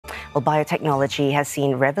Well, biotechnology has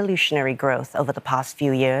seen revolutionary growth over the past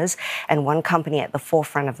few years, and one company at the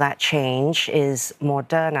forefront of that change is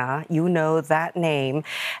Moderna. You know that name,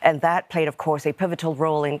 and that played, of course, a pivotal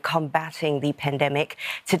role in combating the pandemic.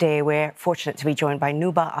 Today, we're fortunate to be joined by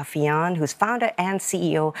Noubar Afeyan, who's founder and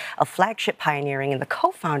CEO of Flagship Pioneering and the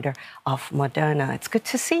co-founder of Moderna. It's good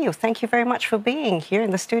to see you. Thank you very much for being here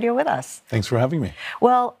in the studio with us. Thanks for having me.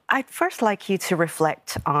 Well, I'd first like you to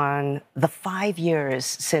reflect on the 5 years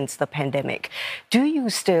since the pandemic. Do you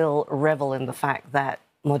still revel in the fact that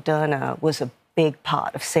Moderna was a big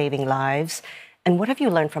part of saving lives? And what have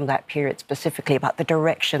you learned from that period specifically about the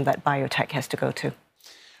direction that biotech has to go to?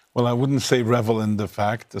 Well, I wouldn't say revel in the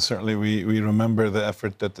fact. Certainly, we remember the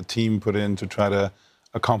effort that the team put in to try to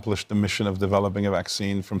accomplish the mission of developing a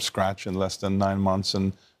vaccine from scratch in less than 9 months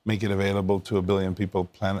and make it available to 1 billion people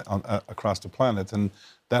across the planet. And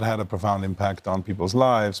that had a profound impact on people's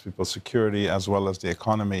lives, people's security, as well as the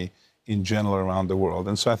economy in general around the world.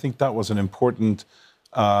 And so I think that was an important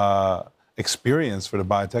experience for the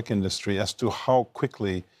biotech industry as to how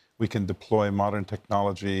quickly we can deploy modern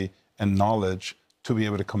technology and knowledge to be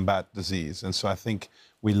able to combat disease. And so I think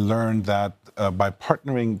we learned that by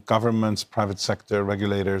partnering governments, private sector,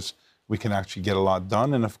 regulators, we can actually get a lot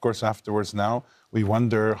done. And of course, afterwards now, we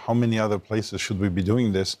wonder how many other places should we be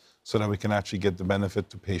doing this so that we can actually get the benefit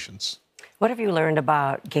to patients. What have you learned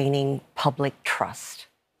about gaining public trust?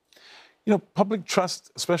 You know, public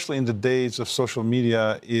trust, especially in the days of social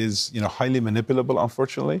media, is, highly manipulable,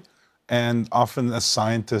 unfortunately. And often as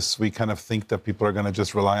scientists, we kind of think that people are going to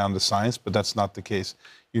just rely on the science, but that's not the case.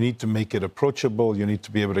 You need to make it approachable. You need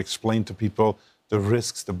to be able to explain to people the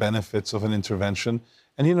risks, the benefits of an intervention.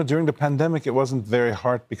 And, during the pandemic, it wasn't very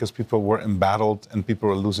hard because people were embattled and people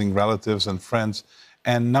were losing relatives and friends.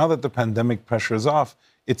 And now that the pandemic pressure is off,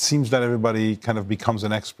 it seems that everybody kind of becomes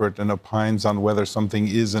an expert and opines on whether something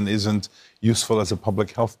is and isn't useful as a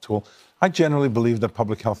public health tool. I generally believe that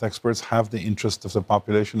public health experts have the interest of the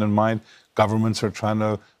population in mind. Governments are trying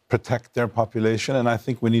to protect their population, and I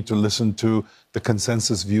think we need to listen to the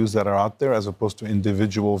consensus views that are out there as opposed to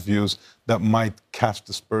individual views that might cast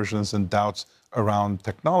aspersions and doubts around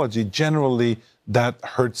technology. Generally, that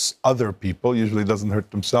hurts other people, usually doesn't hurt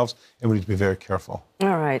themselves, and we need to be very careful.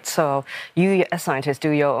 All right, so you as scientists do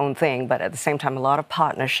your own thing, but at the same time, a lot of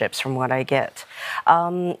partnerships from what I get.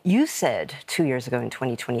 You said 2 years ago in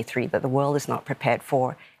 2023 that the world is not prepared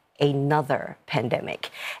for another pandemic.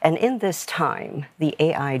 And in this time, the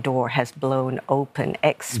AI door has blown open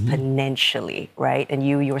exponentially, right? And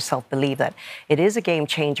you yourself believe that it is a game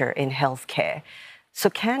changer in healthcare. So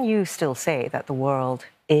can you still say that the world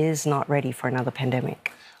is not ready for another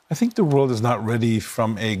pandemic? I think the world is not ready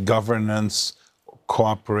from a governance,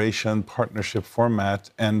 cooperation, partnership format.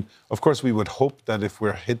 And of course, we would hope that if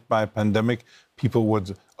we're hit by a pandemic, people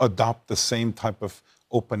would adopt the same type of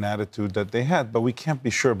open attitude that they had. But we can't be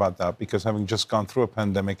sure about that because having just gone through a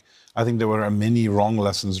pandemic, I think there were many wrong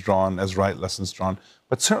lessons drawn as right lessons drawn.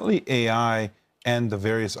 But certainly AI and the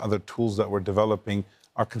various other tools that we're developing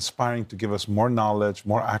are conspiring to give us more knowledge,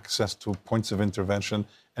 more access to points of intervention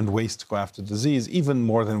and ways to go after disease, even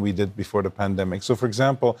more than we did before the pandemic. So, for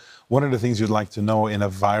example, one of the things you'd like to know in a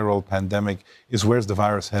viral pandemic is where's the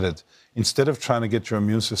virus headed? Instead of trying to get your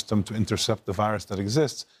immune system to intercept the virus that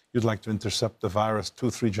exists, you'd like to intercept the virus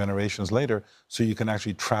 2-3 generations later so you can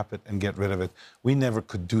actually trap it and get rid of it. We never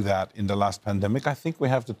could do that in the last pandemic. I think we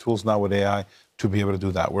have the tools now with AI to be able to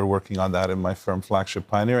do that. We're working on that in my firm, Flagship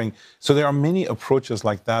Pioneering. So there are many approaches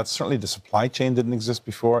like that. Certainly the supply chain didn't exist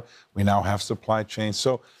before. We now have supply chains.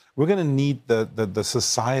 So we're going to need the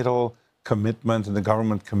societal commitment and the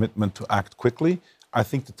government commitment to act quickly. I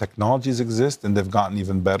think the technologies exist and they've gotten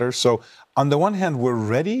even better. So on the one hand, we're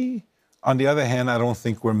ready. On the other hand, I don't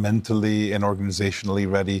think we're mentally and organizationally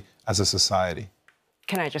ready as a society.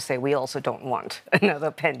 Can I just say, we also don't want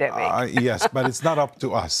another pandemic. Yes, but it's not up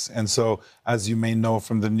to us. And so, as you may know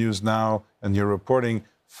from the news now and your reporting,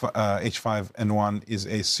 H5N1 is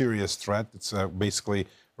a serious threat. It's basically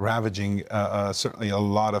ravaging certainly a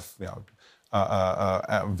lot of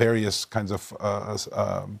various kinds of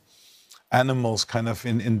animals kind of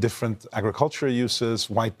in different agricultural uses,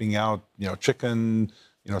 wiping out, chicken.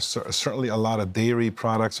 Certainly a lot of dairy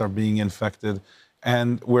products are being infected.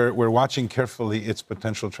 And we're watching carefully its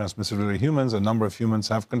potential transmissibility to humans. A number of humans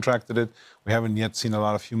have contracted it. We haven't yet seen a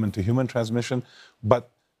lot of human-to-human transmission. But,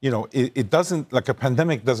 it doesn't, like a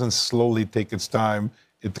pandemic doesn't slowly take its time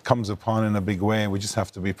it comes upon in a big way, and we just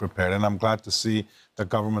have to be prepared. And I'm glad to see that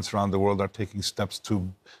governments around the world are taking steps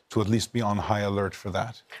to at least be on high alert for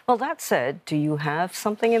that. Well, that said, do you have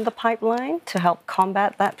something in the pipeline to help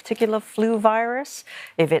combat that particular flu virus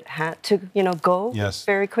if it had to, go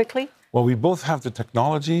very quickly? Well, we both have the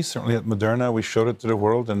technology. Certainly at Moderna, we showed it to the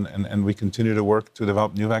world, and we continue to work to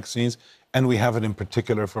develop new vaccines. And we have it in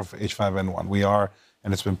particular for H5N1. We are,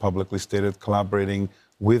 and it's been publicly stated, collaborating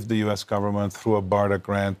with the U.S. government through a BARDA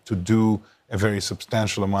grant to do a very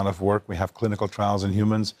substantial amount of work. We have clinical trials in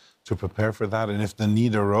humans to prepare for that. And if the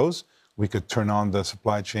need arose, we could turn on the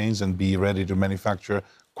supply chains and be ready to manufacture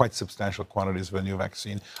quite substantial quantities of a new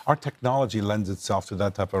vaccine. Our technology lends itself to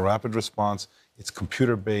that type of rapid response. It's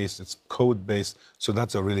computer-based, it's code-based, so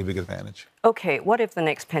that's a really big advantage. Okay, what if the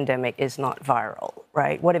next pandemic is not viral,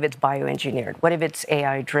 right? What if it's bioengineered? What if it's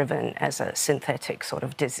AI-driven as a synthetic sort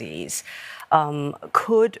of disease?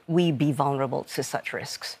 Could we be vulnerable to such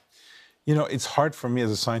risks? It's hard for me as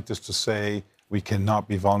a scientist to say we cannot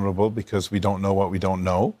be vulnerable because we don't know what we don't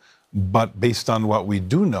know. But based on what we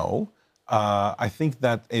do know, I think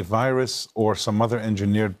that a virus or some other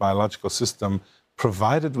engineered biological system,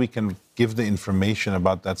 provided we can give the information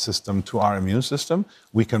about that system to our immune system,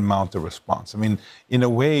 we can mount a response. I mean, in a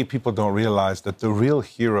way, people don't realize that the real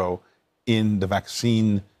hero in the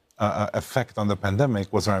vaccine effect on the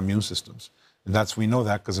pandemic was our immune systems. And we know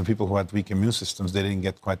that because the people who had weak immune systems, they didn't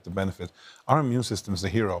get quite the benefit. Our immune system is the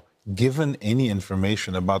hero. Given any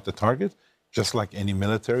information about the target, just like any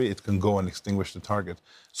military, it can go and extinguish the target.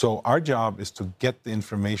 So our job is to get the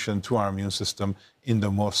information to our immune system in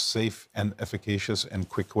the most safe and efficacious and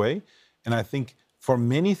quick way. And I think for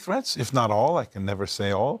many threats, if not all, I can never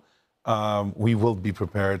say all, we will be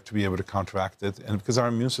prepared to be able to counteract it, and because our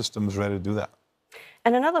immune system is ready to do that.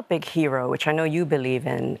 And another big hero, which I know you believe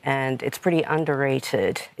in, and it's pretty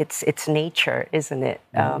underrated, it's nature, isn't it?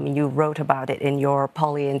 You wrote about it in your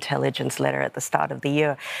polyintelligence letter at the start of the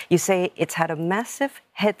year. You say it's had a massive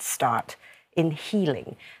head start in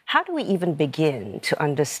healing. How do we even begin to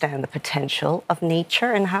understand the potential of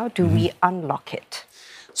nature, and how do we unlock it?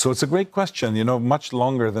 So it's a great question. Much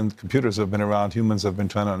longer than computers have been around, humans have been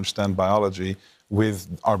trying to understand biology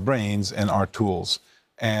with our brains and our tools.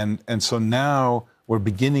 And so now we're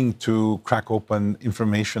beginning to crack open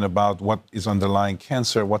information about what is underlying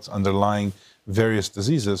cancer, what's underlying various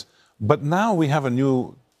diseases. But now we have a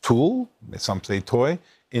new tool, some say toy,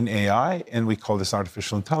 in AI, and we call this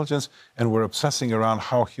artificial intelligence, and we're obsessing around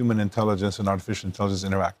how human intelligence and artificial intelligence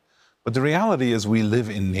interact. But the reality is we live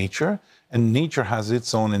in nature, and nature has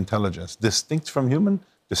its own intelligence, distinct from human,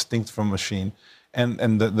 distinct from machine. And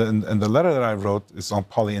the letter that I wrote is on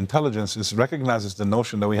polyintelligence. It recognizes the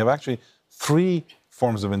notion that we have actually three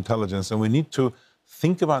forms of intelligence, and we need to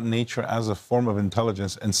think about nature as a form of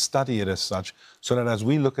intelligence and study it as such, so that as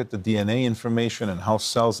we look at the DNA information and how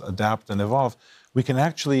cells adapt and evolve, we can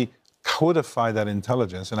actually codify that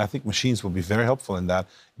intelligence. And I think machines will be very helpful in that,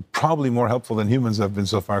 probably more helpful than humans have been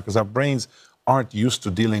so far, because our brains aren't used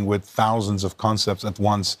to dealing with thousands of concepts at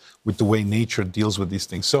once with the way nature deals with these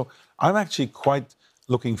things. So I'm actually quite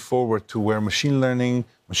looking forward to where machine learning,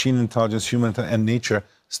 machine intelligence, human intelligence, and nature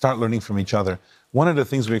start learning from each other. One of the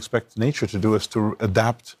things we expect nature to do is to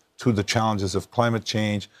adapt to the challenges of climate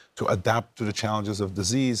change, to adapt to the challenges of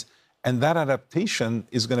disease. And that adaptation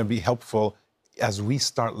is going to be helpful as we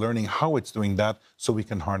start learning how it's doing that so we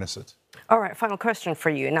can harness it. All right, final question for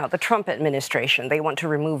you. Now, the Trump administration, they want to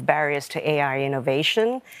remove barriers to AI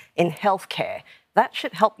innovation in healthcare. That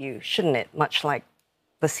should help you, shouldn't it? Much like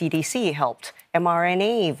the CDC helped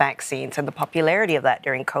mRNA vaccines and the popularity of that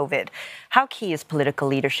during COVID. How key is political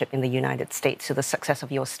leadership in the United States to the success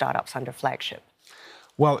of your startups under Flagship?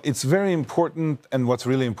 Well, it's very important, and what's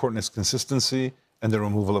really important is consistency and the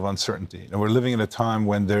removal of uncertainty. And we're living in a time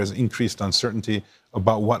when there's increased uncertainty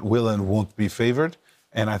about what will and won't be favored.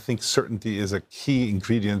 And I think certainty is a key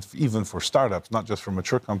ingredient even for startups, not just for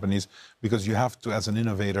mature companies, because you have to, as an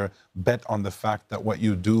innovator, bet on the fact that what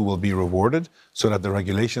you do will be rewarded so that the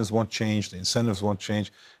regulations won't change, the incentives won't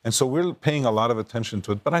change. And so we're paying a lot of attention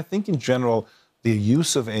to it. But I think in general, the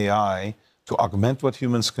use of AI to augment what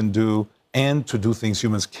humans can do and to do things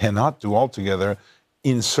humans cannot do altogether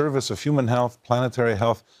in service of human health, planetary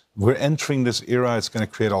health, we're entering this era. It's going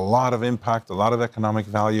to create a lot of impact, a lot of economic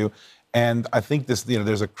value. And I think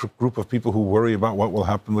there's a group of people who worry about what will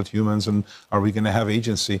happen with humans and are we going to have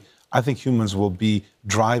agency. I think humans will be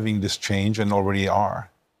driving this change and already are.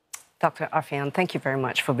 Dr. Afeyan, thank you very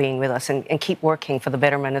much for being with us and keep working for the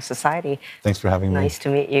betterment of society. Thanks for having me. Nice to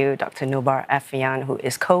meet you, Dr. Noubar Afeyan, who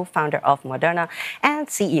is co-founder of Moderna and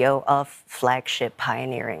CEO of Flagship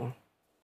Pioneering.